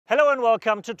Hello and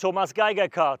welcome to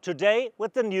ThomasGeigerCar. Today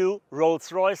with the new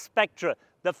Rolls-Royce Spectre,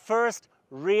 the first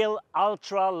real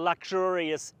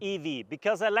ultra-luxurious EV,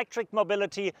 because electric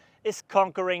mobility is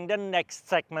conquering the next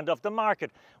segment of the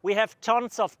market. We have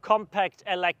tons of compact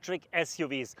electric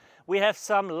SUVs. We have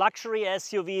some luxury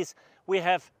SUVs. We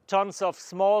have tons of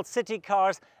small city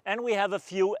cars, and we have a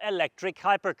few electric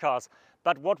hypercars.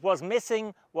 But what was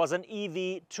missing was an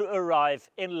EV to arrive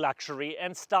in luxury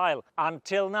and style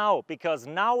until now, because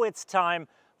now it's time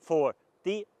for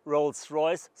the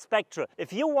Rolls-Royce Spectre.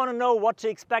 If you want to know what to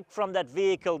expect from that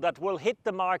vehicle that will hit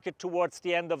the market towards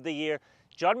the end of the year,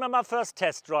 join me on my first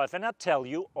test drive and I'll tell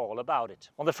you all about it.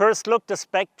 On the first look, the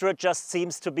Spectre just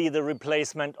seems to be the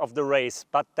replacement of the race,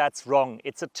 but that's wrong.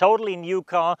 It's a totally new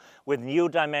car with new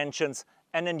dimensions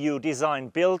and a new design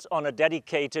built on a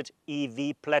dedicated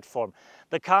EV platform.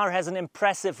 The car has an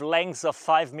impressive length of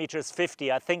 5.50 meters.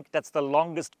 I think that's the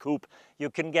longest coupe you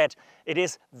can get. It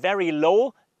is very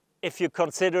low if you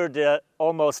consider the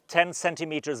almost 10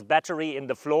 centimeters battery in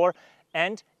the floor,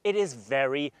 and it is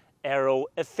very aero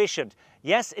efficient.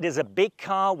 Yes, it is a big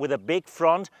car with a big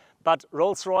front, but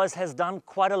Rolls-Royce has done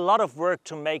quite a lot of work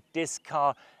to make this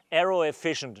car aero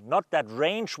efficient. Not that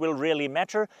range will really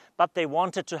matter, but they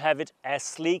wanted to have it as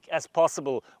sleek as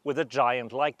possible with a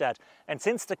giant like that. And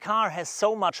since the car has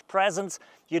so much presence,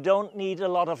 you don't need a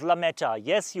lot of lametta.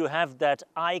 Yes, you have that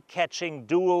eye-catching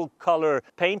dual color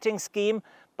painting scheme,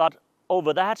 but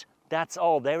over that, that's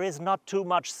all. There is not too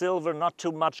much silver, not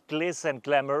too much gliss and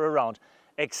glamour around.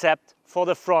 Except for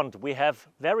the front. We have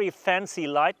very fancy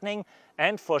lighting,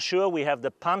 and for sure we have the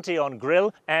Pantheon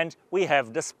grille, and we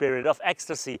have the Spirit of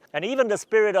Ecstasy. And even the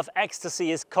Spirit of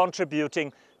Ecstasy is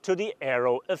contributing to the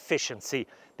aero efficiency,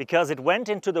 because it went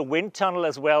into the wind tunnel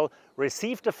as well,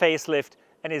 received a facelift,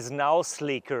 and is now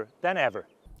sleeker than ever.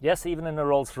 Yes, even in a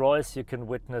Rolls-Royce you can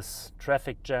witness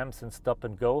traffic jams and stop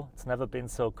and go. It's never been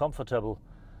so comfortable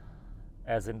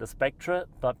as in the Spectre,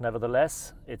 but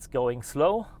nevertheless it's going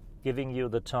slow, giving you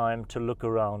the time to look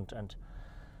around and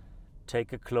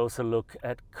take a closer look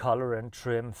at color and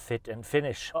trim, fit and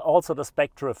finish. Also, the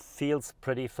Spectre feels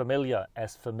pretty familiar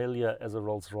as a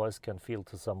Rolls-Royce can feel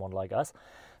to someone like us.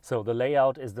 So the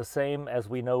layout is the same as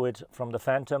we know it from the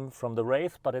Phantom, from the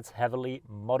Wraith, but it's heavily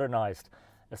modernized.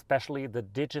 Especially the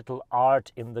digital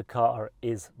art in the car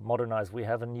is modernized. We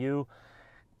have a new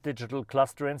digital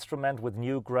cluster instrument with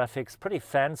new graphics, pretty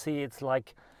fancy. It's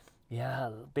like, yeah,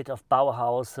 a bit of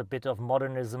Bauhaus, a bit of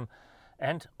modernism,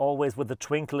 and always with a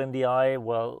twinkle in the eye.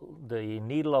 Well, the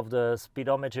needle of the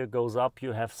speedometer goes up,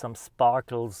 you have some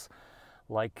sparkles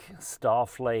like star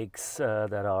flakes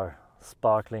that are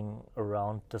sparkling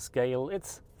around the scale.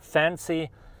 It's fancy,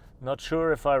 not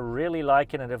sure if I really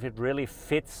like it and if it really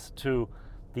fits to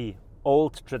the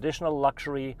old traditional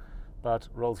luxury, but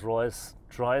Rolls-Royce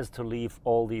tries to leave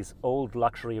all these old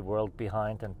luxury world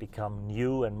behind and become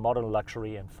new and modern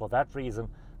luxury, and for that reason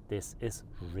this is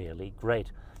really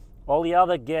great. All the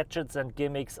other gadgets and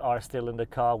gimmicks are still in the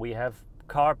car. We have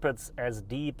carpets as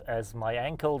deep as my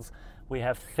ankles, we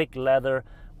have thick leather,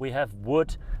 we have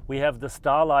wood, we have the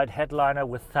Starlight headliner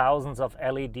with thousands of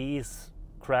LEDs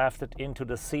crafted into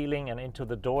the ceiling and into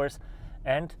the doors.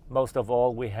 And most of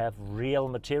all, we have real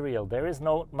material. There is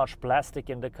not much plastic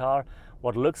in the car.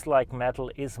 What looks like metal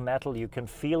is metal. You can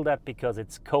feel that because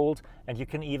it's cold, and you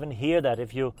can even hear that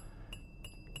if you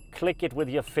click it with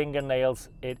your fingernails.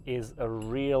 It is a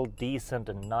real decent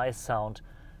and nice sound,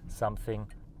 something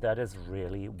that is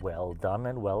really well done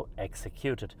and well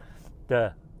executed.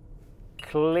 The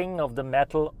cling of the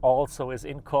metal also is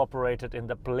incorporated in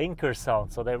the blinker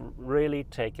sound, so they've really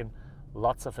taken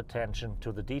lots of attention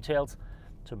to the details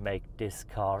to make this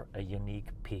car a unique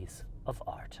piece of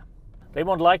art. They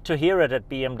won't like to hear it at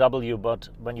BMW, but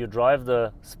when you drive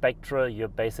the Spectre, you're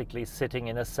basically sitting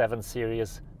in a 7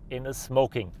 Series in a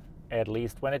smoking, at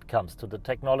least when it comes to the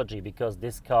technology, because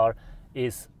this car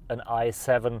is an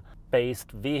i7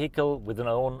 based vehicle with an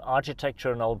own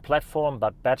architecture, an own platform,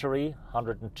 but battery,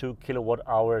 102 kilowatt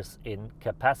hours in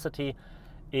capacity,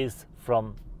 is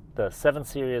from the 7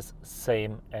 Series,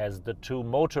 same as the two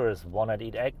motors, one at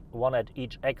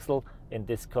each axle. In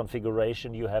this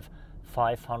configuration you have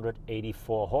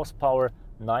 584 horsepower,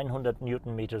 900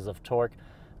 Newton meters of torque,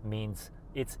 means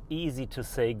it's easy to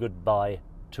say goodbye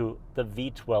to the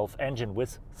V12 engine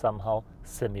with somehow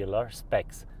similar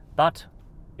specs. But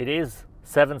it is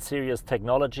 7 Series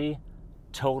technology,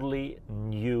 totally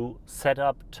new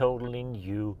setup, totally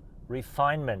new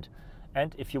refinement.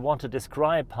 And if you want to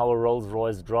describe how a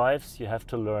Rolls-Royce drives, you have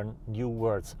to learn new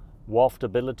words.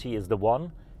 Waftability is the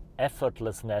one,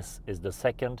 effortlessness is the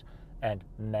second, and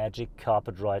magic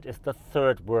carpet ride is the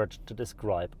third word to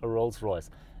describe a Rolls-Royce.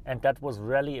 And that was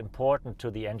really important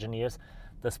to the engineers.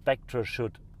 The Spectre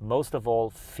should most of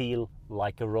all feel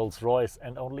like a Rolls-Royce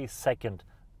and only second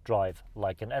drive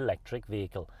like an electric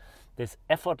vehicle. This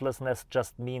effortlessness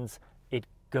just means it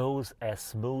goes as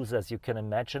smooth as you can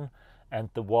imagine, and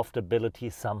the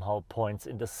waftability somehow points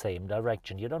in the same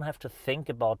direction. You don't have to think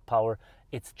about power,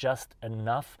 it's just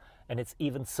enough, and it's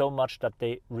even so much that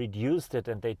they reduced it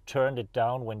and they turned it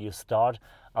down when you start,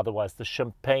 otherwise the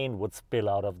champagne would spill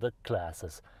out of the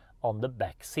glasses on the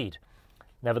back seat.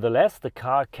 Nevertheless, the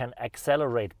car can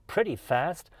accelerate pretty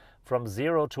fast from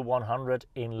 0 to 100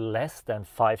 in less than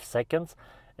 5 seconds.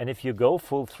 And if you go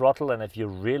full throttle and if you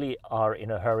really are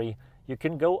in a hurry, you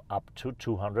can go up to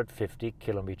 250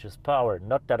 kilometers per hour.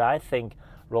 Not that I think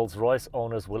Rolls-Royce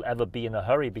owners will ever be in a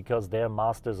hurry because they're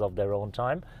masters of their own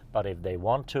time, but if they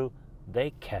want to,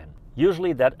 they can.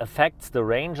 Usually that affects the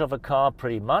range of a car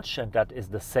pretty much, and that is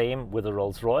the same with a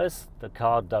Rolls-Royce. The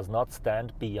car does not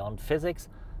stand beyond physics,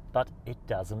 but it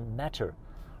doesn't matter.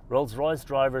 Rolls-Royce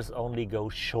drivers only go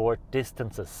short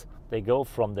distances. They go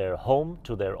from their home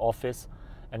to their office,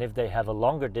 and if they have a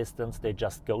longer distance, they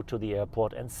just go to the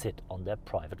airport and sit on their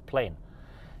private plane.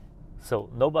 So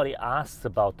nobody asks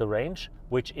about the range,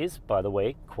 which is, by the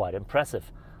way, quite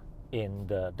impressive. In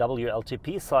the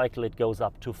WLTP cycle, it goes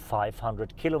up to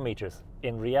 500 kilometers.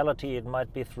 In reality, it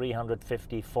might be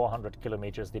 350, 400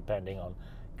 kilometers, depending on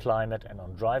climate and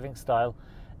on driving style.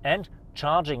 And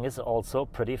charging is also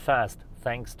pretty fast.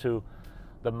 Thanks to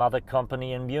the mother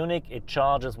company in Munich, it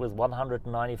charges with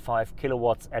 195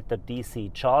 kilowatts at the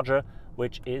DC charger,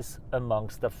 which is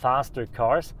amongst the faster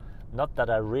cars. Not that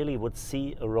I really would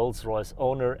see a Rolls-Royce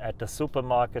owner at the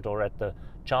supermarket or at the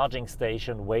charging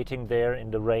station waiting there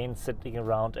in the rain, sitting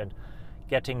around and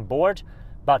getting bored.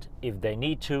 But if they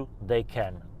need to, they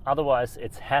can. Otherwise,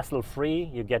 it's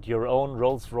hassle-free. You get your own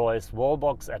Rolls-Royce wall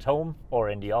box at home or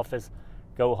in the office.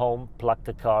 Go home, plug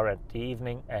the car at the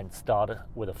evening and start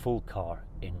with a full car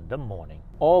in the morning.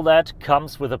 All that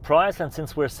comes with a price, and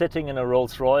since we're sitting in a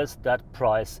Rolls-Royce, that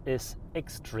price is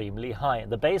extremely high.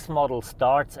 The base model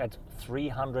starts at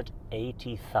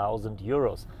 380,000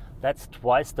 euros. That's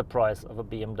twice the price of a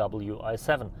BMW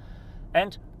i7.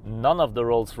 And none of the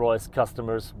Rolls-Royce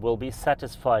customers will be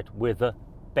satisfied with a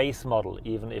base model,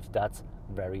 even if that's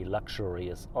very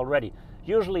luxurious already.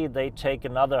 Usually they take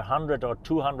another 100 or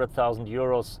 200,000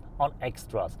 euros on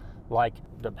extras, like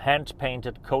the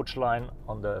hand-painted coach line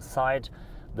on the side,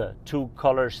 the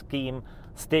two-color scheme,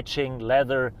 stitching,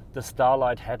 leather, the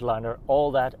Starlight headliner.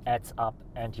 All that adds up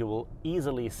and you will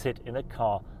easily sit in a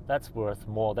car that's worth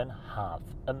more than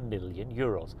 €500,000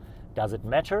 euros. Does it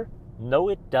matter? No,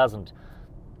 it doesn't.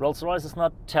 Rolls-Royce is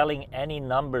not telling any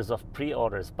numbers of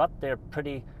pre-orders, but they're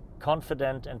pretty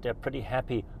confident and they're pretty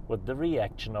happy with the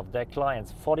reaction of their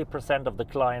clients. 40% of the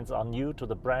clients are new to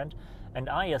the brand, and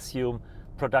I assume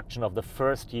production of the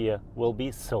first year will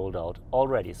be sold out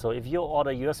already. So if you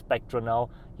order your Spectre now,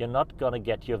 you're not gonna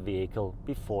get your vehicle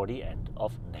before the end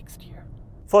of next year.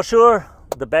 For sure,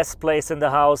 the best place in the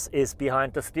house is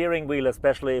behind the steering wheel,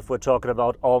 especially if we're talking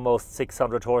about almost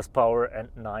 600 horsepower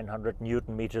and 900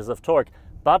 Newton meters of torque.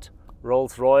 But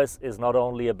Rolls-Royce is not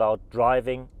only about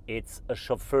driving, it's a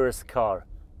chauffeur's car.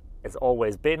 It's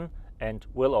always been and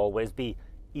will always be,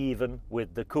 even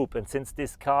with the coupe. And since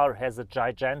this car has a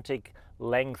gigantic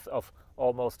length of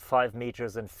almost 5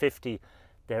 meters and 50,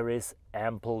 there is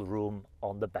ample room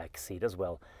on the back seat as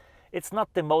well. It's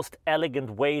not the most elegant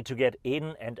way to get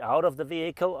in and out of the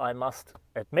vehicle, I must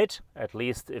admit, at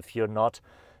least if you're not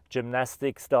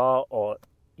gymnastic star or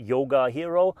yoga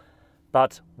hero.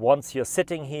 But once you're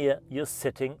sitting here, you're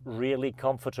sitting really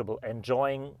comfortable,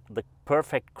 enjoying the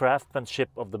perfect craftsmanship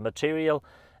of the material,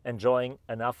 enjoying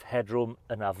enough headroom,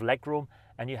 enough legroom,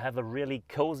 and you have a really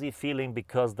cozy feeling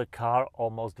because the car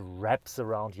almost wraps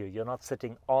around you. You're not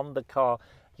sitting on the car,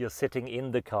 you're sitting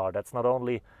in the car. That's not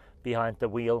only behind the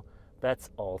wheel, that's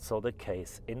also the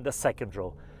case in the second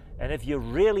row. And if you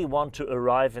really want to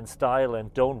arrive in style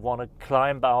and don't want to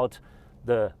climb out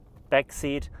the back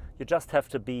seat, you just have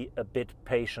to be a bit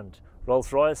patient.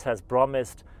 Rolls-Royce has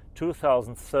promised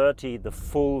 2030 the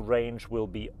full range will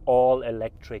be all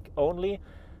electric only.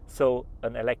 So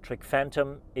an electric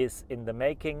Phantom is in the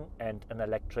making, and an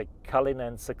electric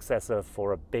Cullinan successor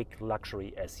for a big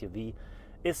luxury SUV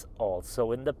is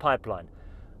also in the pipeline.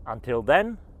 Until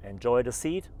then, enjoy the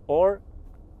seat or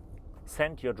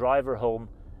send your driver home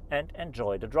and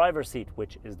enjoy the driver's seat,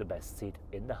 which is the best seat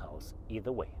in the house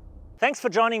either way. Thanks for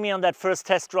joining me on that first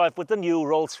test drive with the new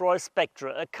Rolls-Royce Spectre,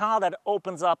 a car that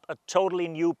opens up a totally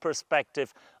new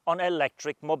perspective on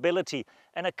electric mobility,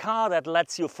 and a car that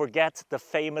lets you forget the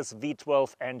famous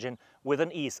V12 engine with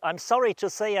an ease. I'm sorry to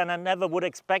say, and I never would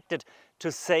expect it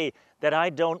to say, that I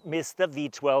don't miss the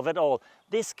V12 at all.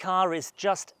 This car is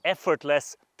just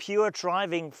effortless, pure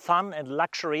driving fun and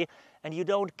luxury, and you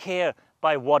don't care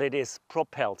by what it is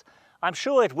propelled. I'm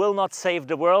sure it will not save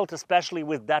the world, especially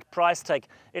with that price tag.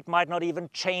 It might not even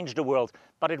change the world,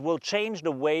 but it will change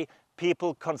the way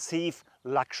people conceive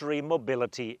luxury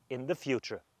mobility in the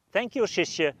future. Thank you,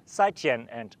 Shishye, Saitien,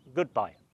 and goodbye.